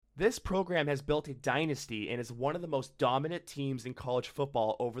This program has built a dynasty and is one of the most dominant teams in college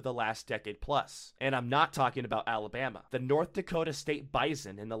football over the last decade plus. And I'm not talking about Alabama. The North Dakota State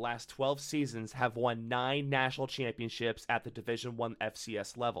Bison in the last 12 seasons have won 9 national championships at the Division I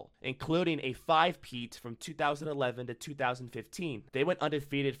FCS level, including a 5-peat from 2011 to 2015. They went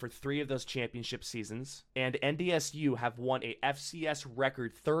undefeated for 3 of those championship seasons, and NDSU have won a FCS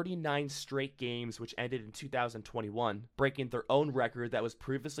record 39 straight games, which ended in 2021, breaking their own record that was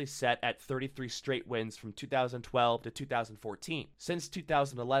previously set at 33 straight wins from 2012 to 2014. Since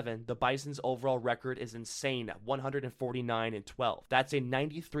 2011, the Bison's overall record is insane at 149-12. That's a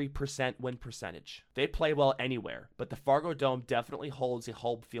 93% win percentage. They play well anywhere, but the Fargo Dome definitely holds a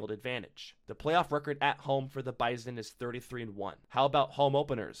home field advantage. The playoff record at home for the Bison is 33-1. How about home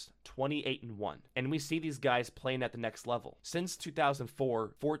openers? 28-1. And we see these guys playing at the next level. Since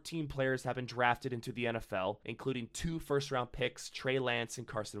 2004, 14 players have been drafted into the NFL, including 2 first-round picks, Trey Lance and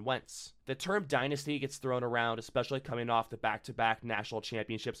Carson Wentz. The term dynasty gets thrown around, especially coming off the back-to-back national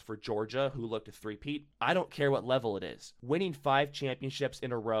championships for Georgia, who looked a three-peat. I don't care what level it is. Winning 5 championships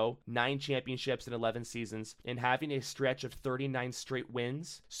in a row, 9 championships in 11 seasons, and having a stretch of 39 straight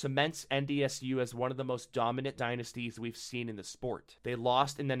wins cements NDSU as one of the most dominant dynasties we've seen in the sport. They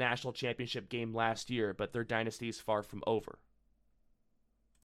lost in the national championship game last year, but their dynasty is far from over.